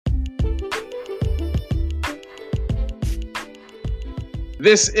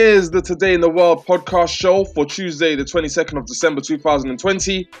This is the Today in the World podcast show for Tuesday, the 22nd of December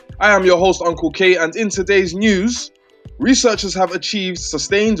 2020. I am your host, Uncle K, and in today's news, researchers have achieved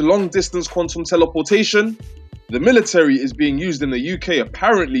sustained long-distance quantum teleportation. The military is being used in the UK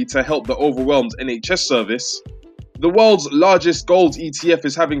apparently to help the overwhelmed NHS service. The world's largest gold ETF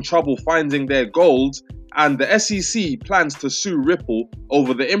is having trouble finding their gold, and the SEC plans to sue Ripple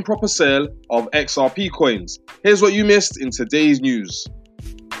over the improper sale of XRP coins. Here's what you missed in today's news.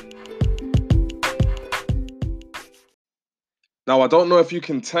 Now, I don't know if you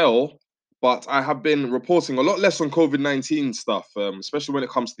can tell, but I have been reporting a lot less on COVID-19 stuff, especially when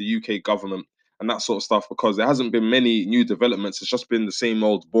it comes to the UK government and that sort of stuff, because there hasn't been many new developments. It's just been the same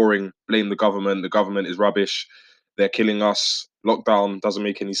old boring, blame the government is rubbish, they're killing us, lockdown doesn't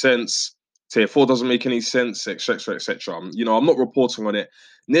make any sense, Tier 4 doesn't make any sense, etc., etc. I'm not reporting on it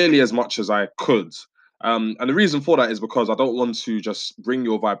nearly as much as I could. And the reason for that is because I don't want to just bring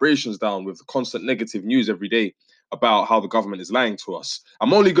your vibrations down with constant negative news every day about how the government is lying to us.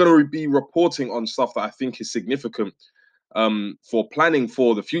 I'm only going to be reporting on stuff that I think is significant for planning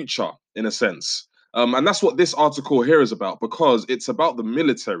for the future, in a sense. And that's what this article here is about, because it's about the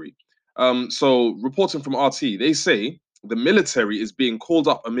military. So, reporting from RT, they say the military is being called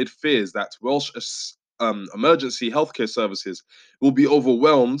up amid fears that Welsh emergency healthcare services will be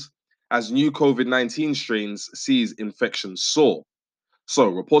overwhelmed as new COVID-19 strains seize infections soar. So,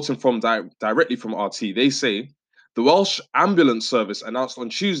 reporting from directly from RT, they say the Welsh Ambulance Service announced on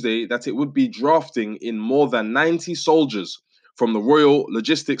Tuesday that it would be drafting in more than 90 soldiers from the Royal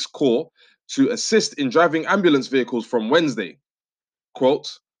Logistics Corps to assist in driving ambulance vehicles from Wednesday.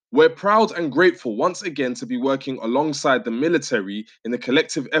 Quote, "We're proud and grateful once again to be working alongside the military in a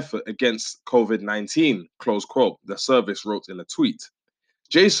collective effort against COVID-19, close quote, the service wrote in a tweet.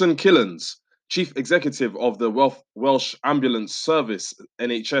 Jason Killens, Chief Executive of the Welsh Ambulance Service,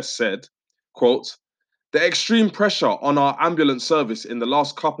 NHS, said, quote, "The extreme pressure on our ambulance service in the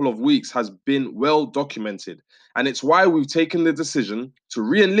last couple of weeks has been well documented, and it's why we've taken the decision to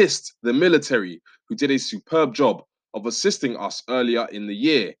re-enlist the military, who did a superb job of assisting us earlier in the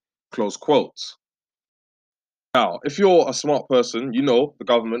year," close quote. Now, if you're a smart person, you know the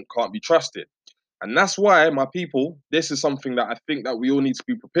government can't be trusted. And that's why, my people, this is something that I think that we all need to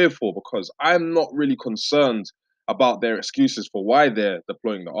be prepared for, because I'm not really concerned about their excuses for why they're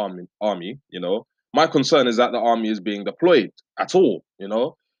deploying the army. My concern is that the army is being deployed at all.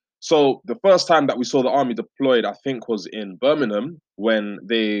 So the first time that we saw the army deployed, I think, was in Birmingham, when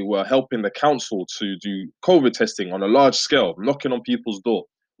they were helping the council to do COVID testing on a large scale, knocking on people's door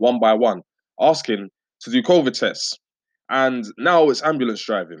one by one, asking to do COVID tests. And now it's ambulance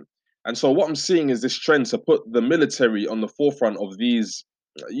driving. And so what I'm seeing is this trend to put the military on the forefront of these,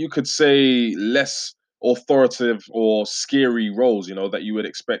 you could say, less authoritative or scary roles, that you would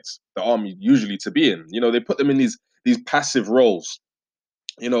expect the army usually to be in. They put them in these passive roles,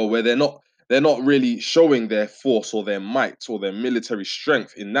 where they're not really showing their force or their might or their military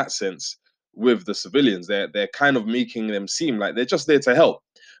strength in that sense with the civilians. They're kind of making them seem like they're just there to help.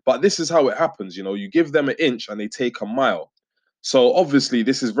 But this is how it happens, you give them an inch and they take a mile. So obviously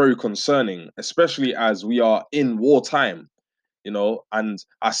this is very concerning, especially as we are in wartime. And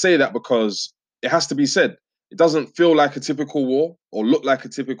I say that because it has to be said. It doesn't feel like a typical war or look like a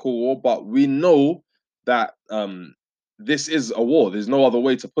typical war, but we know that this is a war. There's no other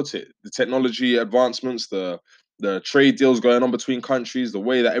way to put it. The technology advancements, the trade deals going on between countries, the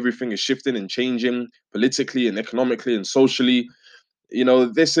way that everything is shifting and changing politically and economically and socially.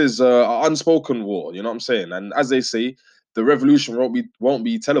 This is an unspoken war. You know what I'm saying? And as they say, the revolution won't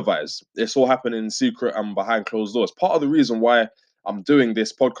be televised. It's all happening in secret and behind closed doors. Part of the reason why I'm doing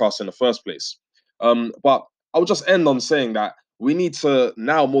this podcast in the first place. But I'll just end on saying that we need to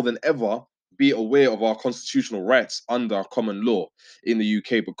now more than ever be aware of our constitutional rights under common law in the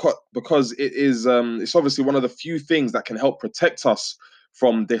UK, because it's obviously one of the few things that can help protect us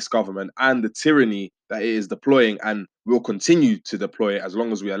from this government and the tyranny that it is deploying and will continue to deploy as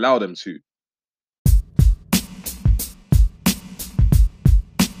long as we allow them to.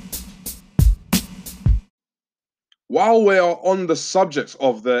 While we are on the subject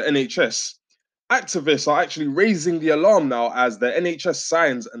of the NHS, activists are actually raising the alarm now as the NHS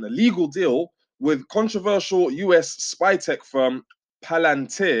signs an illegal deal with controversial US spy tech firm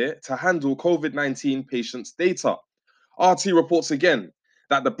Palantir to handle COVID-19 patients' data. RT reports again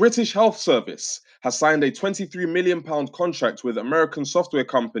that the British Health Service has signed a £23 million contract with American software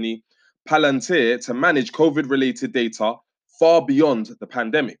company Palantir to manage COVID-related data far beyond the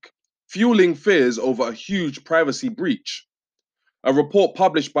pandemic, fueling fears over a huge privacy breach. A report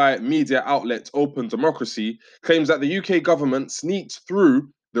published by media outlet Open Democracy claims that the UK government sneaked through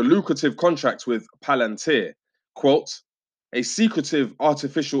the lucrative contract with Palantir, quote, a secretive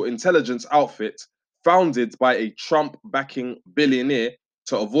artificial intelligence outfit founded by a Trump backing billionaire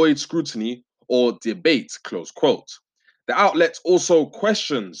to avoid scrutiny or debate, close quote. The outlet also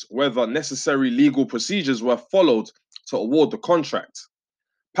questions whether necessary legal procedures were followed to award the contract.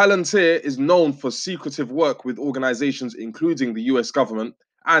 Palantir is known for secretive work with organizations including the US government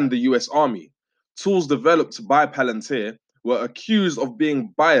and the US Army. Tools developed by Palantir were accused of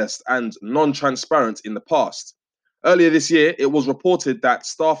being biased and non transparent in the past. Earlier this year, it was reported that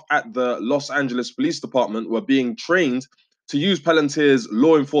staff at the Los Angeles Police Department were being trained to use Palantir's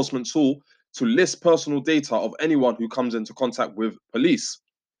law enforcement tool to list personal data of anyone who comes into contact with police.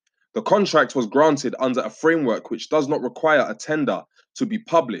 The contract was granted under a framework which does not require a tender to be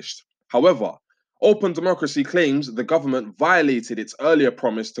published. However, Open Democracy claims the government violated its earlier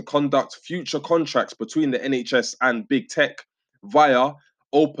promise to conduct future contracts between the NHS and big tech via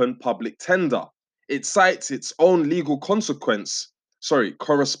open public tender. It cites its own legal correspondence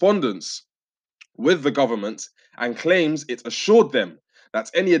with the government and claims it assured them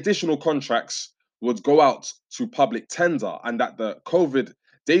that any additional contracts would go out to public tender and that the COVID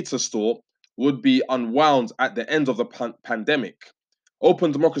data store would be unwound at the end of the pandemic.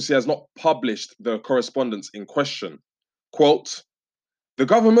 Open Democracy has not published the correspondence in question. Quote, the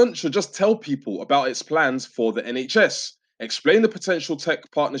government should just tell people about its plans for the NHS, explain the potential tech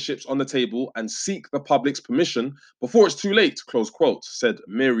partnerships on the table, and seek the public's permission before it's too late, close quote, said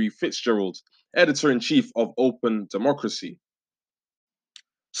Mary Fitzgerald, editor-in-chief of Open Democracy.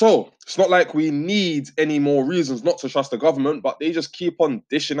 So it's not like we need any more reasons not to trust the government, but they just keep on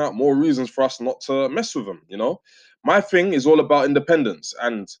dishing out more reasons for us not to mess with them, you know? My thing is all about independence,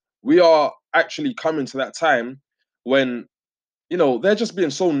 and we are actually coming to that time when they're just being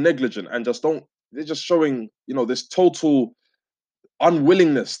so negligent and they're just showing, this total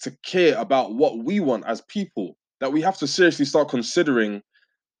unwillingness to care about what we want as people that we have to seriously start considering,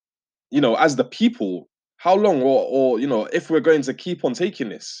 as the people, how long or if we're going to keep on taking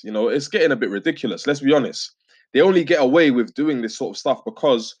this, it's getting a bit ridiculous. Let's be honest. They only get away with doing this sort of stuff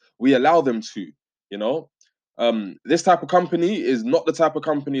because we allow them to, you know. This type of company is not the type of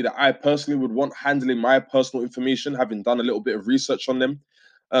company that I personally would want handling my personal information, having done a little bit of research on them.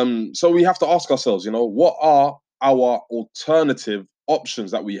 So we have to ask ourselves, what are our alternative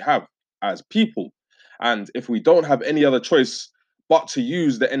options that we have as people? And if we don't have any other choice but to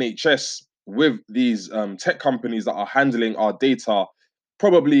use the NHS with these tech companies that are handling our data,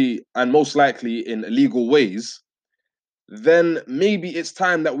 probably and most likely in illegal ways, then maybe it's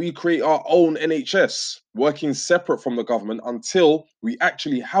time that we create our own NHS, working separate from the government until we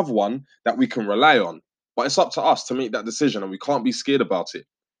actually have one that we can rely on. But it's up to us to make that decision, and we can't be scared about it.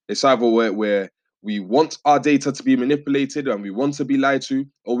 It's either where we want our data to be manipulated and we want to be lied to,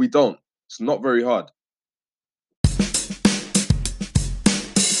 or we don't. It's not very hard.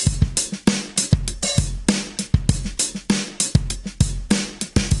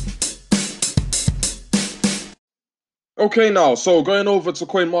 Okay, now, so going over to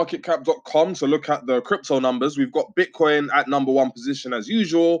coinmarketcap.com to look at the crypto numbers, we've got Bitcoin at number one position as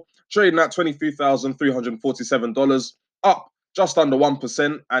usual, trading at $23,347, up just under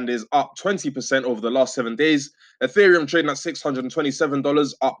 1% and is up 20% over the last 7 days. Ethereum trading at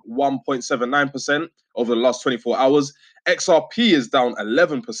 $627, up 1.79% over the last 24 hours. XRP is down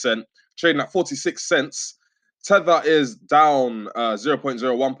 11%, trading at 46 cents. Tether is down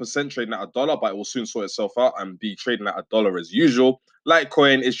 0.01%, trading at $1, but it will soon sort itself out and be trading at $1 as usual.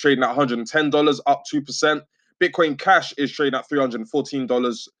 Litecoin is trading at $110, up 2%. Bitcoin Cash is trading at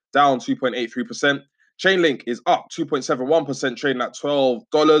 $314, down 2.83%. Chainlink is up 2.71%, trading at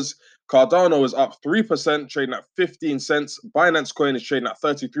 $12. Cardano is up 3%, trading at 15 cents. Binance Coin is trading at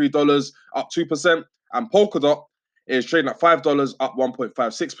 $33, up 2%. And Polkadot is trading at $5, up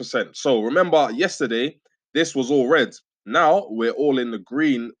 1.56%. So remember, yesterday, this was all red. Now we're all in the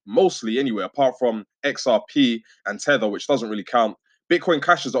green, mostly anyway, apart from XRP and Tether, which doesn't really count. Bitcoin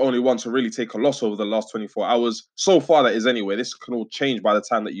Cash is the only one to really take a loss over the last 24 hours. So far, that is anyway. This can all change by the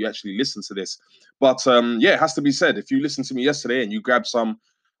time that you actually listen to this. But yeah, it has to be said. If you listened to me yesterday and you grabbed some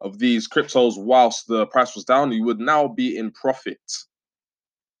of these cryptos whilst the price was down, you would now be in profit.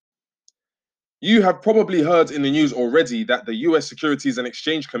 You have probably heard in the news already that the US Securities and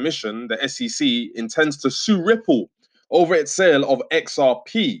Exchange Commission, the SEC, intends to sue Ripple over its sale of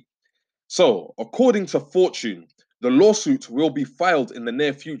XRP. So, according to Fortune, the lawsuit will be filed in the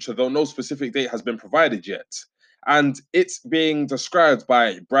near future, though no specific date has been provided yet. And it's being described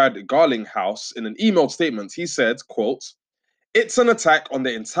by Brad Garlinghouse in an emailed statement. He said, quote, It's an attack on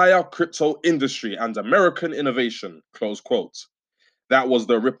the entire crypto industry and American innovation, close quote. That was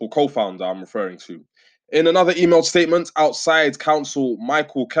the Ripple co-founder I'm referring to. In another emailed statement, outside counsel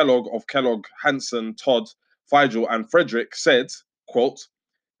Michael Kellogg of Kellogg, Hansen, Todd, Feigl, and Frederick said, quote,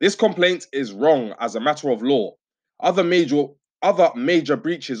 this complaint is wrong as a matter of law. Other major other major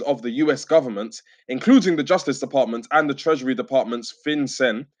breaches of the US government, including the Justice Department and the Treasury Department's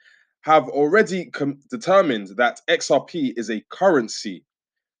FinCEN, have already determined that XRP is a currency.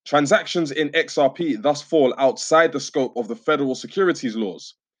 Transactions in XRP thus fall outside the scope of the federal securities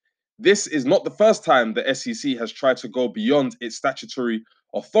laws. This is not the first time the SEC has tried to go beyond its statutory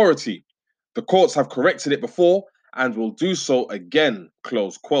authority. The courts have corrected it before and will do so again,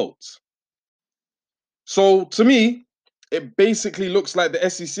 close quote. So to me, it basically looks like the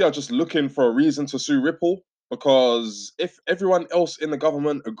SEC are just looking for a reason to sue Ripple, because if everyone else in the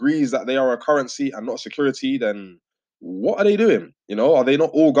government agrees that they are a currency and not a security, then what are they doing? You know, are they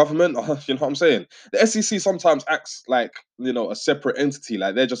not all government? You know what I'm saying? The SEC sometimes acts like, you know, a separate entity,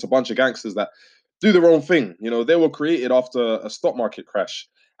 like they're just a bunch of gangsters that do their own thing. You know, they were created after a stock market crash.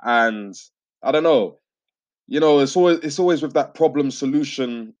 And I don't know, you know, it's always with that problem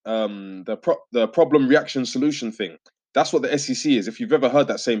solution, the problem reaction solution thing. That's what the SEC is. If you've ever heard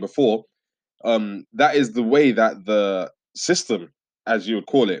that saying before, that is the way that the system, as you would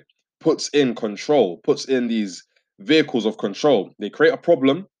call it, puts in control, puts in these vehicles of control. They create a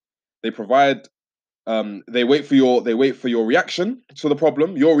problem, they provide they wait for your reaction to the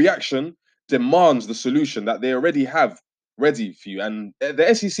problem. Your reaction demands the solution that they already have ready for you, and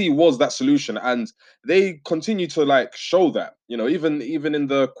the SEC was that solution, and they continue to like show that. You know, even in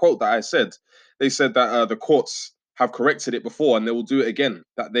the quote that I said, they said that the courts have corrected it before and they will do it again.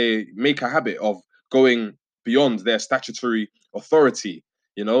 That they make a habit of going beyond their statutory authority.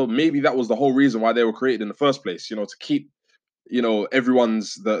 You know, maybe that was the whole reason why they were created in the first place. You know, to keep, you know,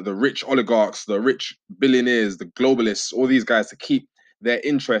 everyone's the rich oligarchs, the rich billionaires, the globalists, all these guys, to keep their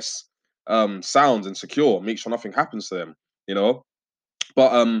interests sound and secure, make sure nothing happens to them, you know.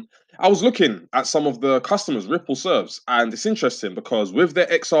 But I was looking at some of the customers Ripple serves, and it's interesting because with their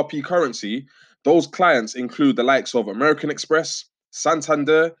XRP currency, those clients include the likes of American Express,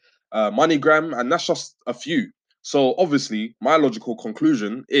 Santander, MoneyGram, and that's just a few. So obviously, my logical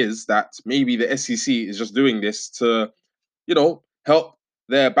conclusion is that maybe the SEC is just doing this to, you know, help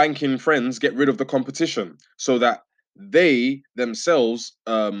their banking friends get rid of the competition so that they themselves,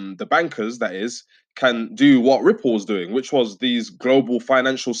 the bankers, that is, can do what Ripple's doing, which was these global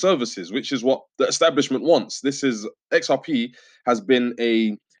financial services, which is what the establishment wants. This is XRP has been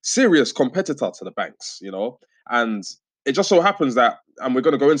a serious competitor to the banks, you know, and it just so happens that, and we're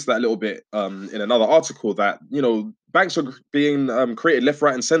going to go into that a little bit in another article, that, you know, banks are being created left,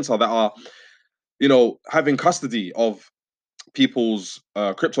 right, and center that are, you know, having custody of people's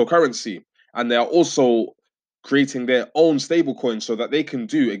cryptocurrency, and they are also creating their own stablecoin so that they can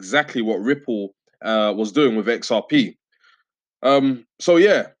do exactly what Ripple was doing with XRP. So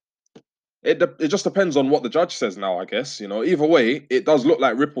yeah, it just depends on what the judge says now, I guess. You know, either way, it does look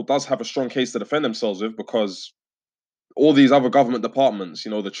like Ripple does have a strong case to defend themselves with, because all these other government departments, you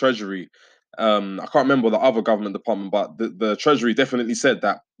know, the Treasury, I can't remember the other government department, but the Treasury definitely said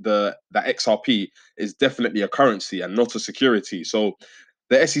that that XRP is definitely a currency and not a security. So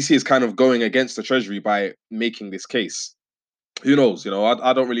the SEC is kind of going against the Treasury by making this case. Who knows? You know,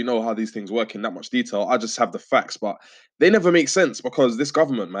 I don't really know how these things work in that much detail. I just have the facts, but they never make sense because this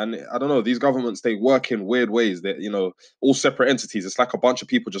government, man, I don't know. These governments, they work in weird ways. That, you know, all separate entities. It's like a bunch of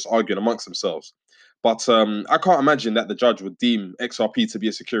people just arguing amongst themselves. But I can't imagine that the judge would deem XRP to be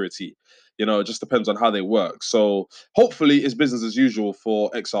a security. You know, it just depends on how they work. So hopefully, it's business as usual for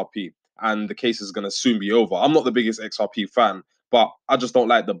XRP, and the case is going to soon be over. I'm not the biggest XRP fan, but I just don't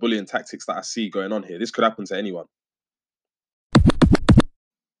like the bullying tactics that I see going on here. This could happen to anyone.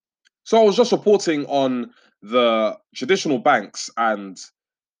 So I was just reporting on the traditional banks and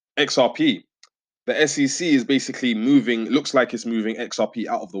XRP. The SEC is basically moving, looks like it's moving XRP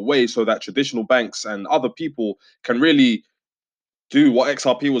out of the way so that traditional banks and other people can really do what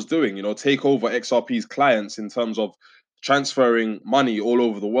XRP was doing, you know, take over XRP's clients in terms of transferring money all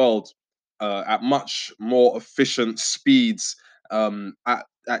over the world at much more efficient speeds,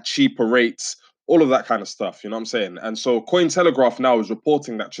 at cheaper rates, all of that kind of stuff, you know what I'm saying? And so Cointelegraph now is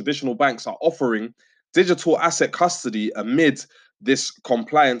reporting that traditional banks are offering digital asset custody amid this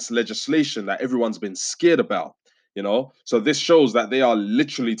compliance legislation that everyone's been scared about, you know? So this shows that they are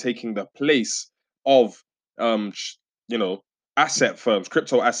literally taking the place of, um, you know, asset firms,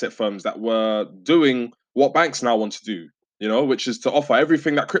 crypto asset firms that were doing what banks now want to do, you know, which is to offer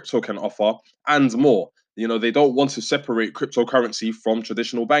everything that crypto can offer and more. They don't want to separate cryptocurrency from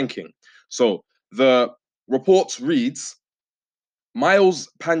traditional banking. So the report reads, Miles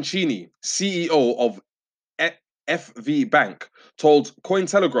Pancini, CEO of FV Bank, told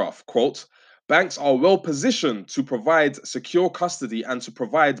Cointelegraph, quote, banks are well positioned to provide secure custody and to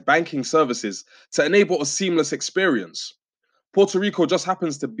provide banking services to enable a seamless experience. Puerto Rico just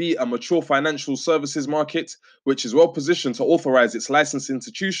happens to be a mature financial services market, which is well positioned to authorize its licensed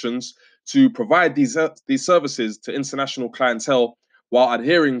institutions to provide these services to international clientele while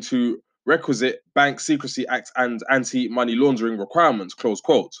adhering to requisite Bank Secrecy Act and anti-money laundering requirements, close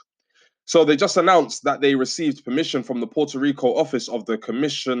quote. So they just announced that they received permission from the Puerto Rico office of the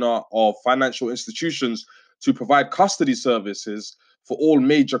Commissioner of Financial Institutions to provide custody services for all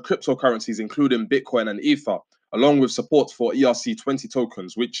major cryptocurrencies, including Bitcoin and Ether, along with support for ERC20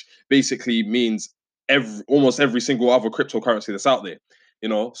 tokens, which basically means almost every single other cryptocurrency that's out there.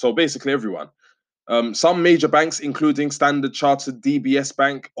 So basically everyone. Some major banks, including Standard Chartered, DBS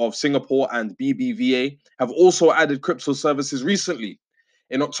Bank of Singapore, and BBVA, have also added crypto services recently.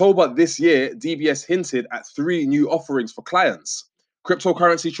 In October this year, DBS hinted at 3 new offerings for clients: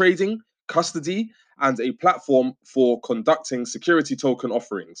 cryptocurrency trading, custody, and a platform for conducting security token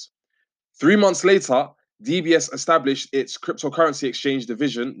offerings. 3 months later, DBS established its cryptocurrency exchange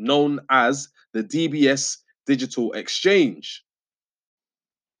division known as the DBS Digital Exchange.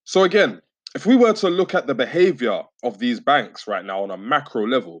 So again, if we were to look at the behavior of these banks right now on a macro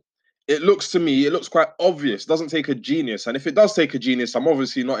level, it looks to me, it looks quite obvious. It doesn't take a genius. And if it does take a genius, I'm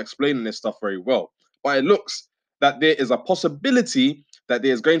obviously not explaining this stuff very well. But it looks that there is a possibility that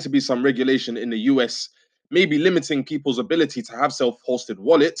there's going to be some regulation in the US, maybe limiting people's ability to have self-hosted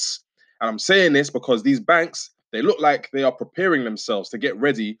wallets. And I'm saying this because these banks, they look like they are preparing themselves to get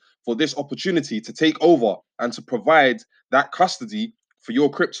ready for this opportunity to take over and to provide that custody for your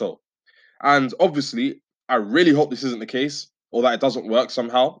crypto. And obviously, I really hope this isn't the case, or that it doesn't work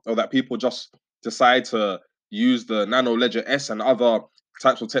somehow, or that people just decide to use the Nano Ledger S and other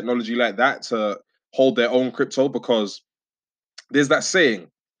types of technology like that to hold their own crypto, because there's that saying,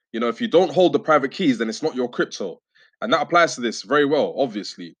 if you don't hold the private keys, then it's not your crypto. And that applies to this very well,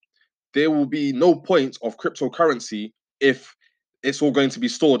 obviously. There will be no point of cryptocurrency if it's all going to be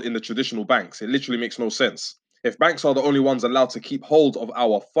stored in the traditional banks. It literally makes no sense. If banks are the only ones allowed to keep hold of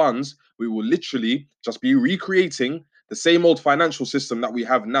our funds, we will literally just be recreating the same old financial system that we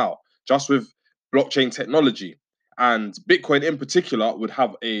have now, just with blockchain technology. And Bitcoin in particular would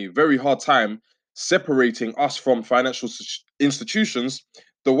have a very hard time separating us from financial institutions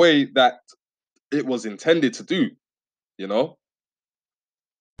the way that it was intended to do, you know?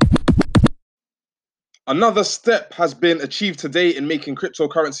 Another step has been achieved today in making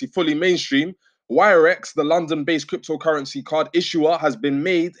cryptocurrency fully mainstream. WireX, the London-based cryptocurrency card issuer, has been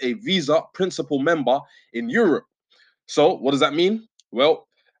made a Visa principal member in Europe. So, what does that mean? Well,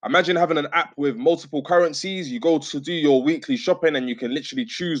 imagine having an app with multiple currencies. You go to do your weekly shopping and you can literally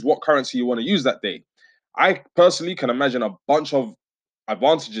choose what currency you want to use that day. I personally can imagine a bunch of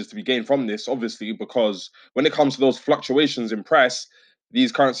advantages to be gained from this, obviously, because when it comes to those fluctuations in price,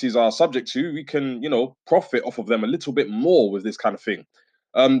 these currencies are subject to, we can, profit off of them a little bit more with this kind of thing.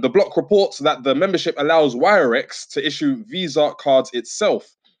 The block reports that the membership allows WireX to issue Visa cards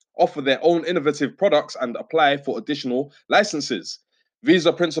itself, offer their own innovative products, and apply for additional licenses.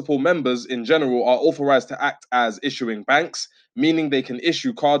 Visa principal members in general are authorized to act as issuing banks, meaning they can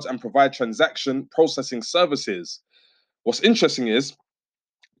issue cards and provide transaction processing services. What's interesting is,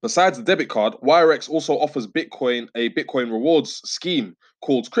 besides the debit card, WireX also offers a Bitcoin rewards scheme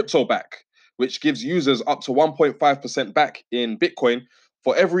called CryptoBack, which gives users up to 1.5% back in Bitcoin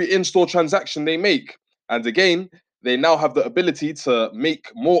for every in-store transaction they make. And again, they now have the ability to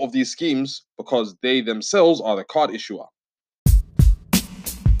make more of these schemes because they themselves are the card issuer.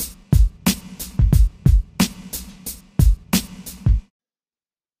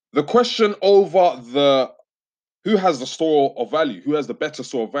 The question over who has the store of value, who has the better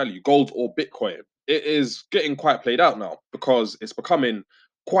store of value, gold or Bitcoin, it is getting quite played out now because it's becoming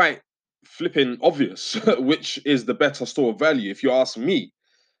quite flipping obvious which is the better store of value, if you ask me.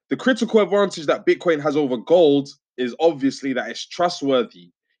 The critical advantage that Bitcoin has over gold is obviously that it's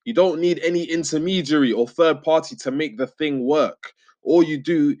trustworthy. You don't need any intermediary or third party to make the thing work. All you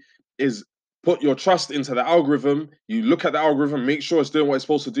do is put your trust into the algorithm. You look at the algorithm, make sure it's doing what it's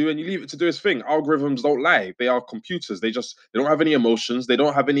supposed to do, and you leave it to do its thing. Algorithms don't lie. They are computers. They don't have any emotions. They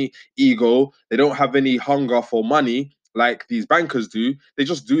don't have any ego. They don't have any hunger for money like these bankers do. They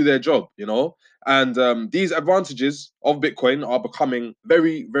just do their job. And these advantages of Bitcoin are becoming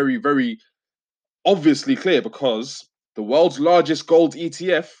very, very, very obviously clear because the world's largest gold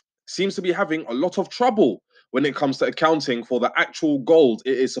ETF seems to be having a lot of trouble when it comes to accounting for the actual gold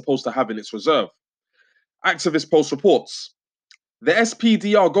it is supposed to have in its reserve. Activist Post reports the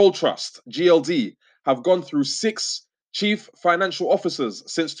SPDR Gold Trust, GLD, have gone through 6 chief financial officers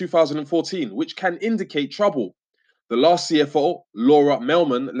since 2014, which can indicate trouble. The last CFO, Laura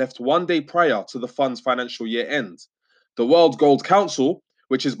Melman, left 1 day prior to the fund's financial year end. The World Gold Council,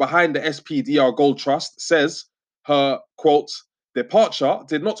 which is behind the SPDR Gold Trust, says her, quote, departure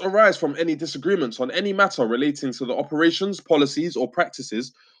did not arise from any disagreements on any matter relating to the operations, policies, or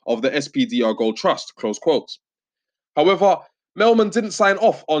practices of the SPDR Gold Trust, close quote. However, Melman didn't sign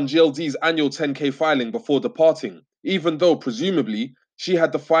off on GLD's annual 10K filing before departing, even though presumably she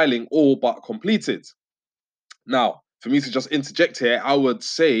had the filing all but completed. Now, for me to just interject here, I would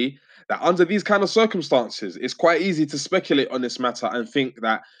say that under these kind of circumstances, it's quite easy to speculate on this matter and think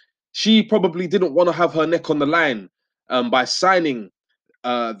that she probably didn't want to have her neck on the line by signing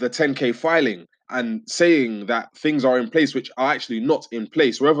the 10K filing and saying that things are in place which are actually not in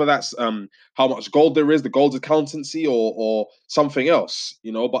place, whether that's how much gold there is, the gold accountancy, or something else,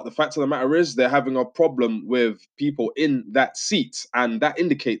 you know. But the fact of the matter is, they're having a problem with people in that seat, and that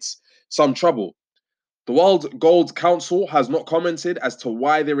indicates some trouble. The World Gold Council has not commented as to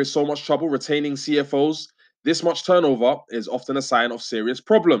why there is so much trouble retaining CFOs. This much turnover is often a sign of serious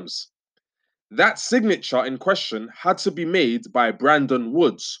problems. That signature in question had to be made by Brandon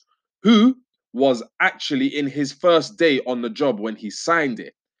Woods, who was actually in his first day on the job when he signed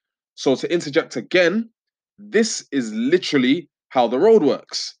it. So, to interject again, this is literally how the road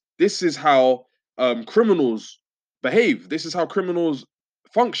works. This is how criminals behave. This is how criminals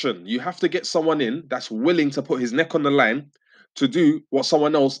function. You have to get someone in that's willing to put his neck on the line to do what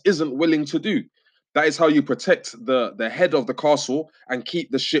someone else isn't willing to do. That is how you protect the head of the castle and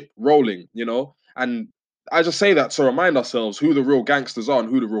keep the ship rolling, you know? And I just say that to remind ourselves who the real gangsters are and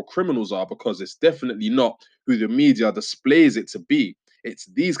who the real criminals are, because it's definitely not who the media displays it to be. It's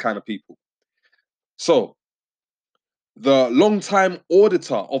these kind of people. So, the long-time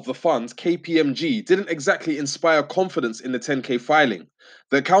auditor of the fund, KPMG, didn't exactly inspire confidence in the 10K filing.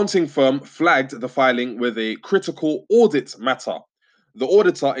 The accounting firm flagged the filing with a critical audit matter. The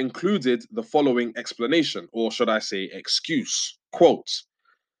auditor included the following explanation, or should I say excuse. Quote,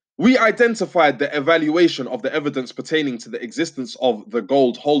 we identified the evaluation of the evidence pertaining to the existence of the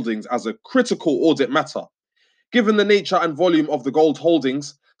gold holdings as a critical audit matter. Given the nature and volume of the gold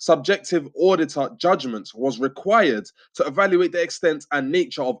holdings, subjective auditor judgment was required to evaluate the extent and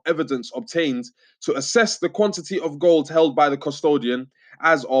nature of evidence obtained to assess the quantity of gold held by the custodian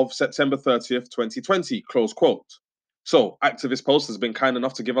as of September 30th, 2020, close quote. So, Activist Post has been kind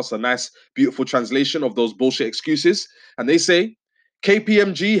enough to give us a nice, beautiful translation of those bullshit excuses. And they say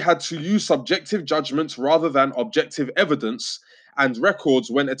KPMG had to use subjective judgments rather than objective evidence and records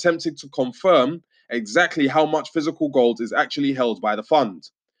when attempting to confirm exactly how much physical gold is actually held by the fund.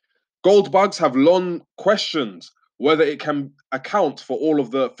 Gold bugs have long questioned whether it can account for all of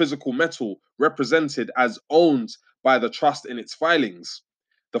the physical metal represented as owned by the trust in its filings.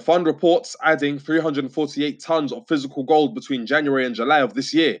 The fund reports adding 348 tons of physical gold between January and July of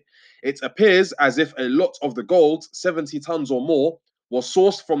this year. It appears as if a lot of the gold, 70 tons or more, was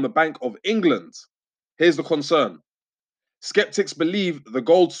sourced from the Bank of England. Here's the concern. Skeptics believe the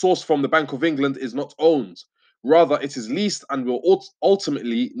gold sourced from the Bank of England is not owned. Rather, it is leased and will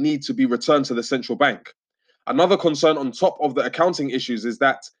ultimately need to be returned to the central bank. Another concern on top of the accounting issues is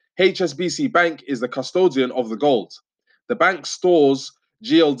that HSBC Bank is the custodian of the gold. The bank stores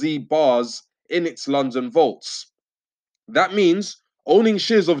GLD bars in its London vaults. That means owning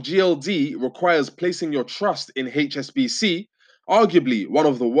shares of GLD requires placing your trust in HSBC, arguably one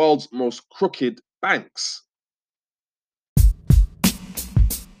of the world's most crooked banks.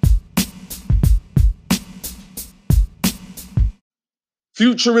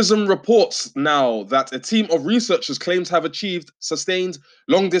 Futurism reports now that a team of researchers claim to have achieved sustained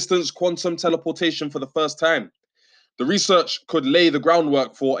long-distance quantum teleportation for the first time. The research could lay the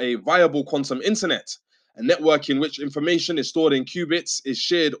groundwork for a viable quantum internet, a network in which information is stored in qubits, is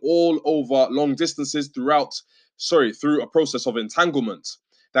shared all over long distances through a process of entanglement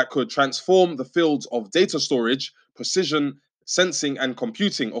that could transform the fields of data storage, precision sensing, and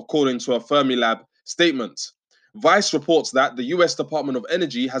computing, according to a Fermilab statement. Vice reports that the US Department of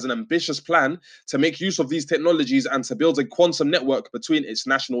Energy has an ambitious plan to make use of these technologies and to build a quantum network between its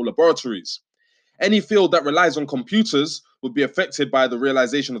national laboratories. Any field that relies on computers would be affected by the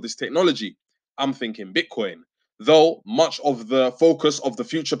realization of this technology. I'm thinking Bitcoin. Though much of the focus of the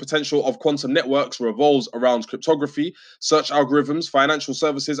future potential of quantum networks revolves around cryptography, search algorithms, financial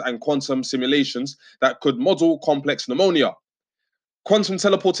services, and quantum simulations that could model complex pneumonia. Quantum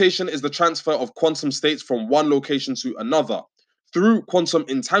teleportation is the transfer of quantum states from one location to another. Through quantum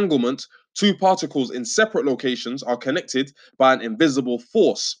entanglement, two particles in separate locations are connected by an invisible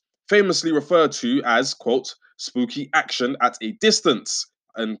force, famously referred to as, quote, spooky action at a distance,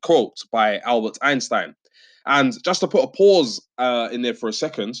 unquote, by Albert Einstein. And just to put a pause in there for a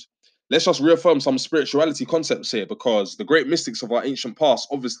second, let's just reaffirm some spirituality concepts here, because the great mystics of our ancient past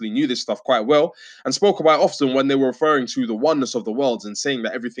obviously knew this stuff quite well and spoke about it often when they were referring to the oneness of the worlds and saying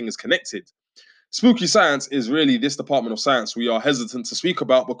that everything is connected. Spooky science is really this department of science we are hesitant to speak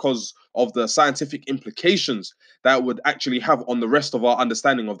about because of the scientific implications that would actually have on the rest of our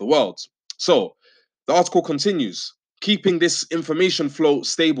understanding of the world. So, the article continues. Keeping this information flow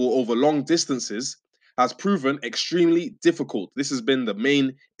stable over long distances has proven extremely difficult. This has been the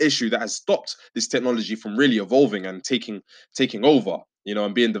main issue that has stopped this technology from really evolving and taking over,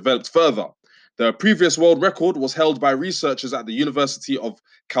 and being developed further. The previous world record was held by researchers at the University of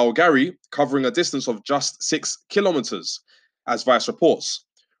Calgary, covering a distance of just 6 kilometers, as Vice reports.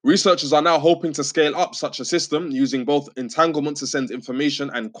 Researchers are now hoping to scale up such a system using both entanglement to send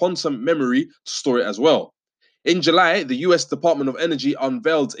information and quantum memory to store it as well. In July, the US Department of Energy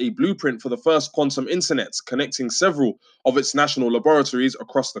unveiled a blueprint for the first quantum internet, connecting several of its national laboratories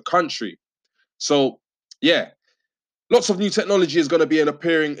across the country. So, yeah, lots of new technology is going to be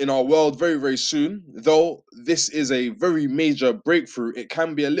appearing in our world very, very soon. Though this is a very major breakthrough, it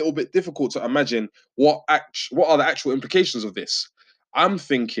can be a little bit difficult to imagine what are the actual implications of this. I'm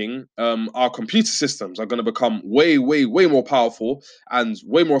thinking our computer systems are going to become way, way, way more powerful and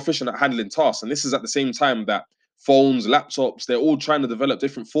way more efficient at handling tasks. And this is at the same time that phones, laptops, they're all trying to develop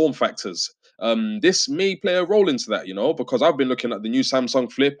different form factors. This may play a role into that, because I've been looking at the new Samsung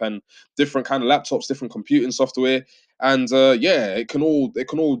Flip and different kind of laptops, different computing software, and yeah, it can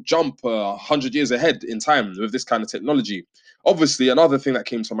all jump 100 years ahead in time with this kind of technology. Obviously, another thing that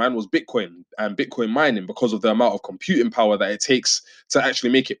came to mind was Bitcoin and Bitcoin mining, because of the amount of computing power that it takes to actually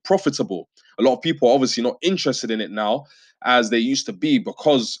make it profitable. A lot of people are obviously not interested in it now as they used to be,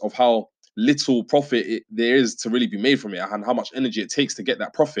 because of how little profit there is to really be made from it and how much energy it takes to get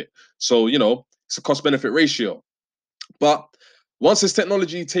that profit. So, it's a cost benefit ratio. But once this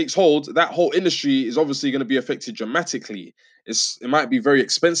technology takes hold, that whole industry is obviously going to be affected dramatically. It might be very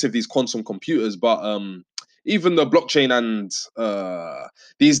expensive, these quantum computers, but even the blockchain and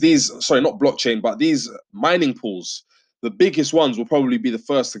these sorry, not blockchain, but these mining pools, the biggest ones will probably be the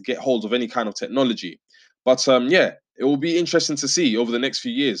first to get hold of any kind of technology. But yeah, it will be interesting to see over the next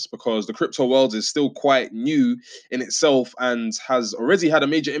few years, because the crypto world is still quite new in itself and has already had a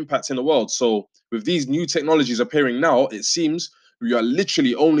major impact in the world. So with these new technologies appearing now, it seems we are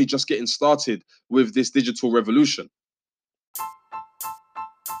literally only just getting started with this digital revolution.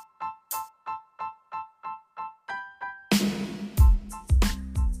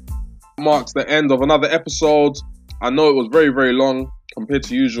 Marks the end of another episode. I know it was very, very long compared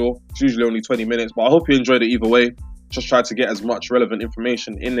to usual. It's usually only 20 minutes, but I hope you enjoyed it either way. Just tried to get as much relevant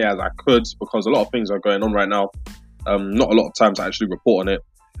information in there as I could, because a lot of things are going on right now. Not a lot of time to actually report on it.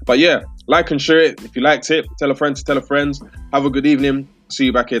 But yeah, like and share it. If you liked it, tell a friend to tell a friend. Have a good evening. See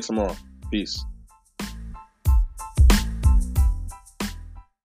you back here tomorrow. Peace.